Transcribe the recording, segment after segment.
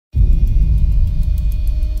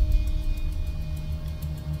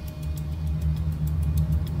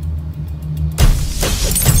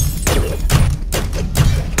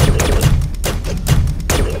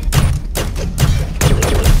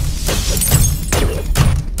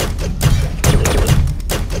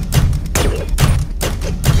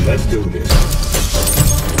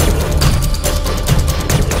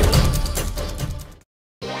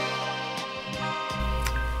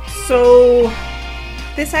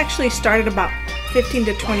this actually started about 15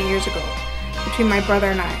 to 20 years ago between my brother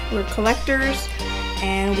and I. We were collectors,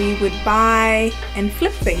 and we would buy and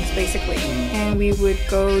flip things basically. And we would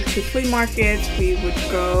go to flea markets, we would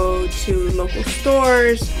go to local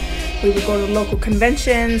stores, we would go to local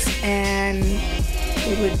conventions, and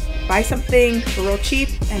we would buy something for real cheap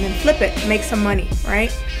and then flip it, make some money,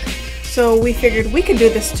 right? So we figured we could do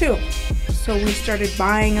this too. So we started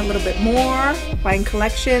buying a little bit more, buying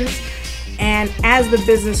collections, and as the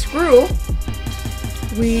business grew,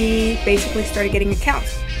 we basically started getting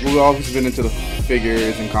accounts. We've always been into the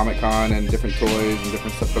figures and Comic-Con and different toys and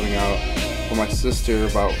different stuff coming out. But my sister,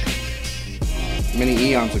 about many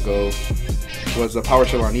eons ago, was a power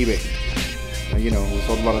seller on eBay. And, you know, we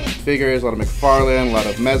sold a lot of figures, a lot of McFarlane, a lot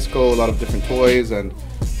of Mezco, a lot of different toys, and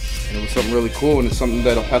it was something really cool, and it's something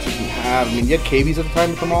that El Paso didn't have. I mean, you had KBs at the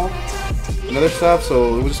time at the mall and other stuff,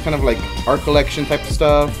 so it was just kind of like art collection type of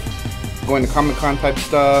stuff, going to Comic-Con type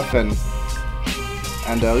stuff, and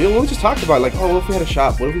we just talked about, like, oh, what if we had a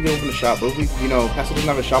shop? What if we could open a shop? What if we, you know, Paso doesn't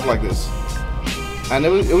have a shop like this? And it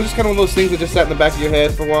was just kind of one of those things that just sat in the back of your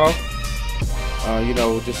head for a while. You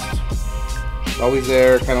know, just always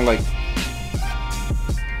there, kind of like,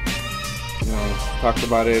 you know, talked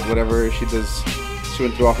about it, whatever. She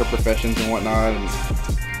went through all her professions and whatnot, and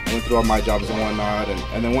I went through all my jobs and whatnot,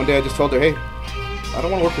 and then one day I just told her, hey, I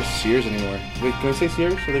don't want to work for Sears anymore. Wait, can I say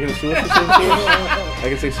Sears? Are they going to sue us for saying Sears? I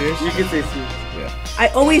can say Sears? You can say Sears. Yeah. I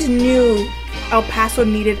always knew El Paso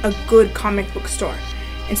needed a good comic book store,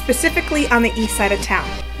 and specifically on the east side of town.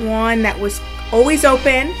 One that was always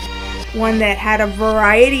open, one that had a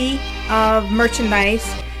variety of merchandise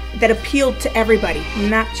that appealed to everybody,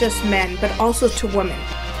 not just men, but also to women.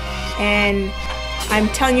 And I'm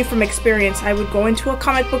telling you from experience, I would go into a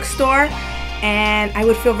comic book store and I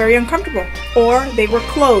would feel very uncomfortable, or they were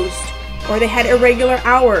closed, or they had irregular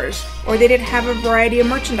hours, or they didn't have a variety of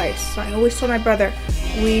merchandise. So I always told my brother,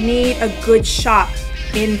 we need a good shop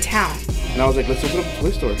in town. And I was like, let's open up a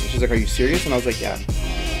toy store. And she's like, are you serious? And I was like, yeah.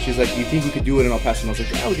 She's like, you think we could do it in El Paso? And I was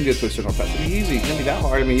like, yeah, we can do a toy store in El Paso. It'll be easy. It can't be that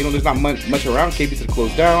hard. I mean, you know, there's not much around. KB's had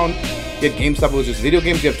closed down. You had GameStop, it was just video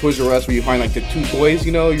games. You have Toys R Us where you find like the 2 toys,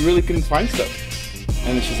 you know, you really couldn't find stuff.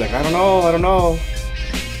 And then she's like, I don't know.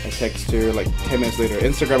 I text her like 10 minutes later,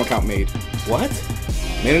 Instagram account made. What?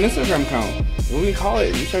 Made an Instagram account. What do we call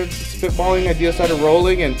it? We started spitballing, ideas started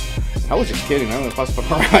rolling, and I was just kidding. I don't know if I was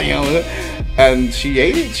fucking around, you know. And she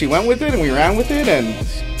ate it, she went with it, and we ran with it, and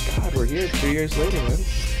God, we're here 3 years later, man.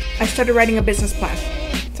 I started writing a business plan,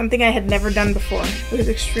 something I had never done before. It was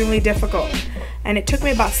extremely difficult, and it took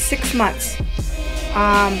me about 6 months.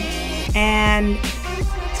 And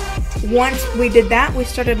once we did that, we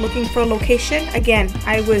started looking for a location. Again,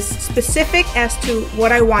 I was specific as to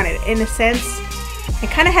what I wanted. In a sense, I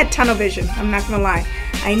kind of had tunnel vision, I'm not gonna lie.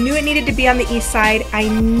 I knew it needed to be on the east side. I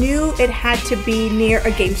knew it had to be near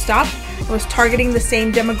a GameStop. I was targeting the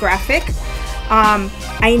same demographic.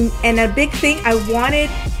 And a big thing, I wanted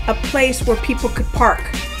a place where people could park.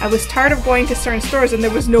 I was tired of going to certain stores and there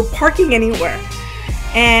was no parking anywhere.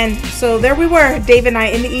 And so there we were, Dave and I,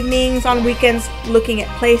 in the evenings, on weekends, looking at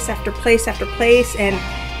place after place after place, and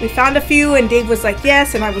we found a few, and Dave was like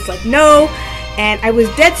yes, and I was like no, and I was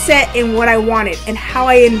dead set in what I wanted and how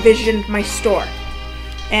I envisioned my store.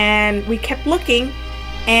 And we kept looking,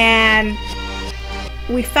 and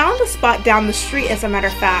we found a spot down the street, as a matter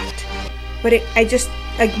of fact, but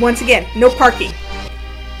once again, no parking.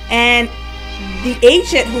 And the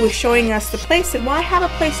agent who was showing us the place said, well, I have a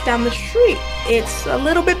place down the street. It's a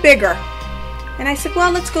little bit bigger. And I said,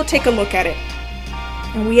 well, let's go take a look at it.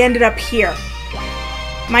 And we ended up here.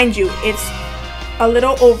 Mind you, it's a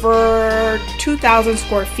little over 2,000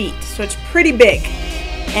 square feet, so it's pretty big.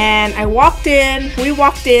 And we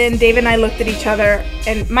walked in, Dave and I looked at each other,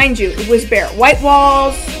 and mind you, it was bare. White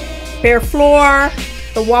walls, bare floor,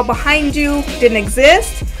 the wall behind you didn't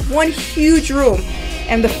exist. One huge room.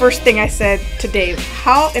 And the first thing I said to Dave,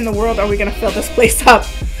 how in the world are we going to fill this place up?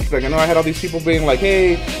 Like, I know I had all these people being like,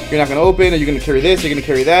 hey, you're not going to open, or you're going to carry this, you're going to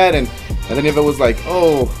carry that, and then if it was like,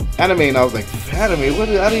 oh, anime, and I was like, anime, what?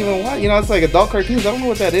 I don't even want, you know, it's like adult cartoons, I don't know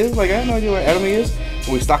what that is, like, I have no idea what anime is. But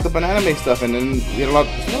we stocked up on anime stuff, and then we had a lot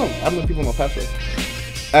of anime people in El Paso.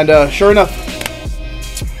 And sure enough,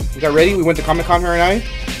 we got ready, we went to Comic-Con, her and I,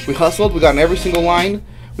 we hustled, we got in every single line.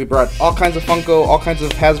 We brought all kinds of Funko, all kinds of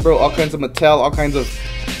Hasbro, all kinds of Mattel, all kinds of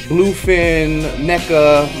Bluefin,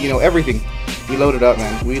 NECA, you know, everything. We loaded up,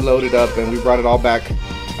 man. We loaded up and we brought it all back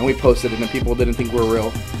and we posted it, and people didn't think we were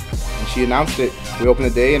real. And she announced it. We opened a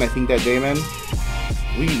day, and I think that day, man,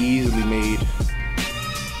 we easily made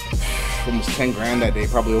almost 10 grand that day,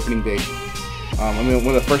 probably opening day. I mean,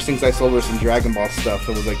 one of the first things I sold was some Dragon Ball stuff.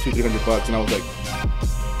 It was like $200-300 bucks, and I was like,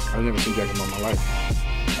 I've never seen Jack in my life.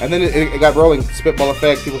 And then it got rolling, spitball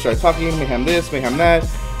effect. People started talking, Mayhem this, Mayhem that.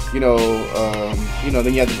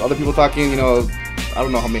 Then you had other people talking. I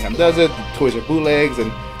don't know how Mayhem does it. The toys are bootlegs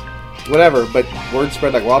and whatever. But word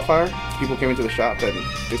spread like wildfire. People came into the shop and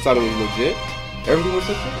they thought it was legit. Everything was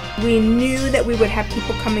legit. We knew that we would have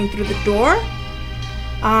people coming through the door.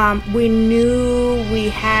 We knew we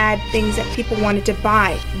had things that people wanted to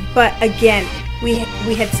buy. But again, we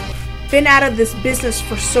had been out of this business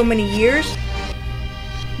for so many years.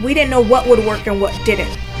 We didn't know what would work and what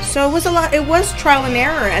didn't. So it was trial and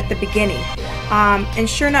error at the beginning. And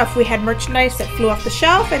sure enough, we had merchandise that flew off the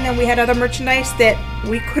shelf, and then we had other merchandise that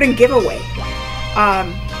we couldn't give away.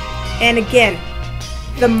 And again,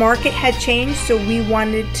 the market had changed, so we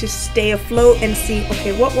wanted to stay afloat and see,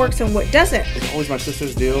 okay, what works and what doesn't. It's always my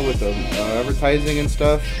sister's deal with the advertising and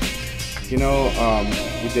stuff. We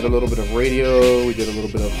did a little bit of radio, we did a little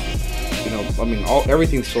bit of,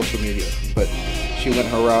 everything's social media, but she went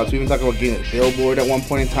her route. We even talked about getting a billboard at one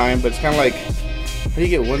point in time, but it's kind of like, how do you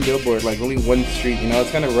get one billboard, like only one street,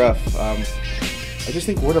 it's kind of rough. I just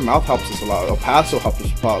think word of mouth helps us a lot. El Paso helped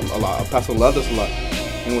us a lot. El Paso loved us a lot.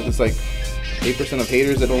 And with this like 8% of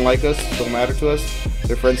haters that don't like us, don't matter to us,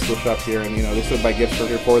 their friends still shop here, and they still buy gifts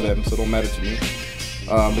for them, so it don't matter to me.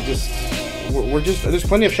 But there's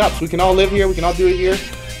plenty of shops. We can all live here, we can all do it here.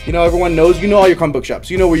 Everyone knows, all your comic book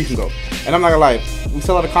shops, where you can go. And I'm not gonna lie, we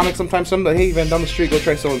sell out of comics sometimes. Hey, man, down the street, go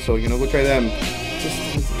try so and so. Go try them.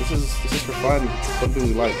 This is for fun. Something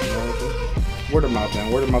we like. Word of mouth,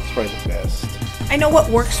 man. Word of mouth is probably the best. I know what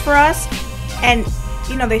works for us, and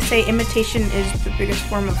they say imitation is the biggest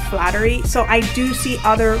form of flattery. So I do see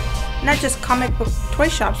other, not just comic book toy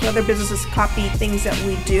shops, but other businesses copy things that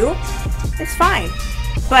we do. It's fine.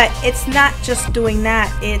 But it's not just doing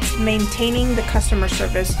that, it's maintaining the customer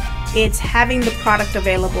service, it's having the product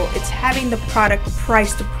available, it's having the product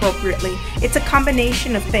priced appropriately. It's a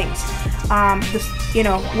combination of things.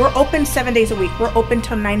 We're open 7 days a week, we're open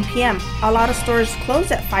till 9 p.m. A lot of stores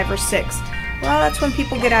close at 5 or 6. Well, that's when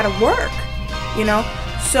people get out of work,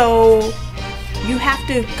 So you have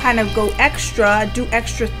to kind of go extra, do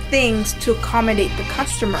extra things to accommodate the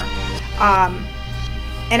customer.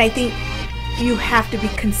 And I think you have to be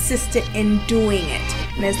consistent in doing it,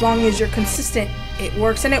 and as long as you're consistent, it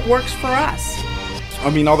works, and it works for us.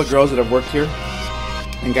 All the girls that have worked here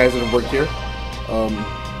and guys that have worked here,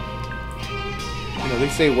 they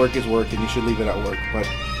say work is work and you should leave it at work, but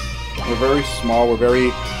we're very small, we're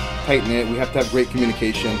very tight-knit, we have to have great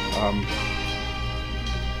communication.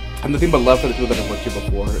 I'm nothing but love for the people that have worked here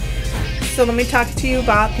before. So let me talk to you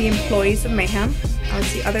about the employees of Mayhem,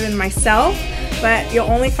 obviously other than myself, but you'll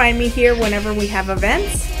only find me here whenever we have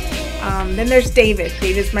events. Then there's David.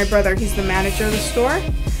 David's my brother. He's the manager of the store,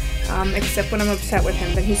 except when I'm upset with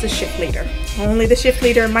him, then he's the shift leader. Only the shift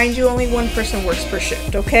leader. Mind you, only one person works per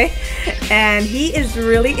shift, okay? And he is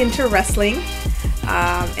really into wrestling.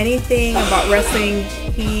 Anything about wrestling,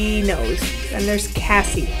 he knows. And there's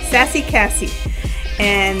Cassie, Sassy Cassie.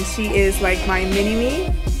 And she is like my mini-me,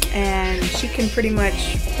 and she can pretty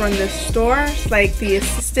much run the store. It's like the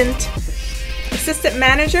assistant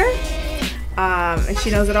manager, and she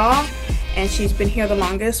knows it all, and she's been here the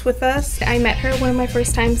longest with us. I met her one of my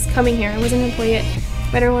first times coming here. I wasn't an employee yet.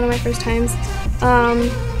 Met her one of my first times.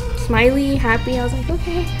 Smiley, happy. I was like,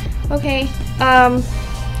 okay.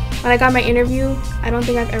 When I got my interview, I don't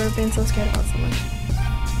think I've ever been so scared about someone.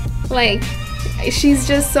 Like, she's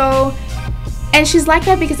just so, and she's like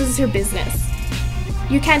that because this is her business.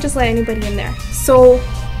 You can't just let anybody in there. So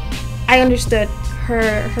I understood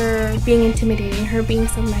her being intimidating, her being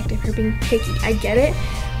selective, her being picky. I get it,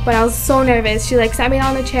 but I was so nervous. She like sat me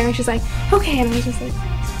down on the chair and she's like, okay, and I was just like,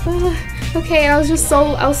 okay. And I was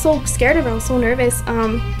so scared of her. I was so nervous.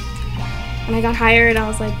 When I got hired, I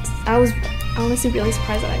was honestly really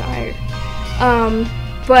surprised that I got hired.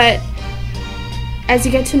 But as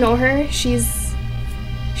you get to know her,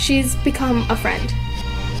 she's become a friend.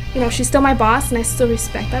 She's still my boss, and I still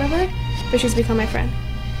respect that of her, but she's become my friend.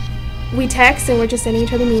 We text, and we're just sending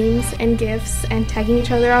each other memes and gifts and tagging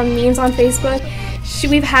each other on memes on Facebook.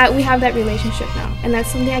 We have that relationship now, and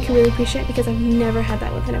that's something I can really appreciate because I've never had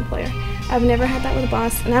that with an employer. I've never had that with a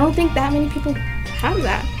boss, and I don't think that many people have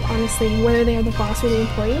that, honestly, whether they are the boss or the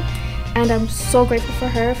employee. And I'm so grateful for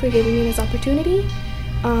her for giving me this opportunity.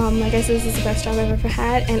 Like I said, this is the best job I've ever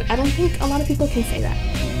had, and I don't think a lot of people can say that.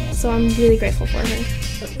 So I'm really grateful for her.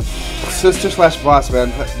 Sister/boss,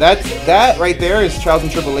 man. That right there is trials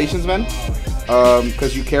and tribulations, man.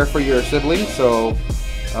 Because you care for your siblings, so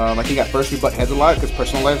I think at first we butt heads a lot because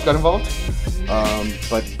personal lives got involved.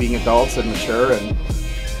 But being adults and mature and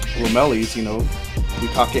Romellis, we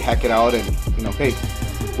talk it, hack it out, and you know, hey,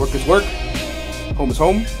 work is work, home is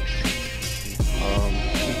home.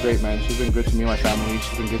 She's great, man. She's been good to me and my family.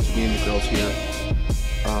 She's been good to me and the girls here.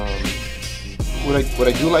 What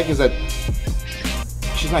I do like is that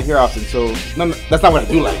she's not here often, so no, that's not what I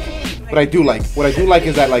do like. What I do like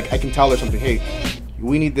is that, like, I can tell her something. Hey,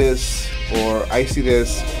 we need this, or I see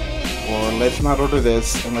this, or let's not order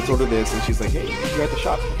this and let's order this. And she's like, hey, you're at the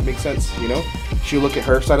shop. It makes sense, you know. She'll look at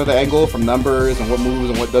her side of the angle from numbers and what moves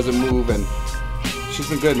and what doesn't move, and she's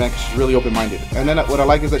been good, man. 'Cause she's really open-minded. And then what I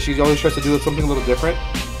like is that she always tries to do something a little different.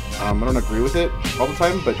 I don't agree with it all the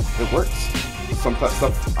time, but it works. Some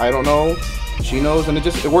stuff I don't know, she knows, and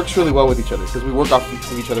it works really well with each other because we work off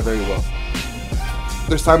of each other very well.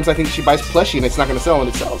 There's times I think she buys plushie and it's not gonna sell and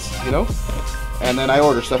it sells, you know? And then I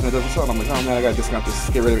order stuff and it doesn't sell and I'm like, oh man, I gotta discount this,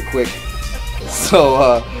 get rid of it quick.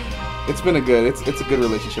 So it's been a good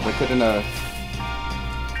relationship. I couldn't I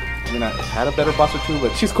had a better boss or two,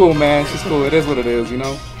 but she's cool, man. She's cool. It is what it is, you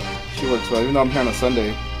know? She works well, even though I'm here on a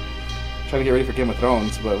Sunday. Trying to get ready for Game of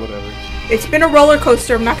Thrones, but whatever. It's been a roller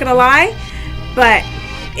coaster, I'm not gonna lie, but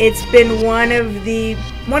it's been one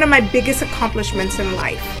of my biggest accomplishments in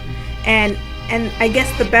life. And I guess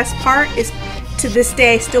the best part is, to this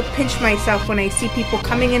day, I still pinch myself when I see people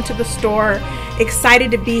coming into the store, excited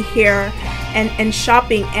to be here and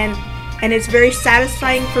shopping, and it's very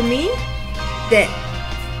satisfying for me that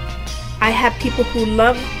I have people who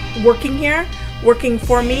love working here, working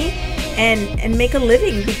for me, and make a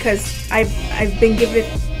living because I've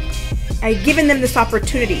given them this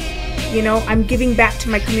opportunity. You know, I'm giving back to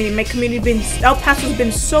my community. My community El Paso's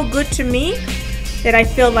been so good to me that I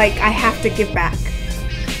feel like I have to give back.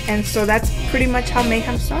 And so that's pretty much how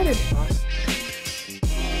Mayhem started.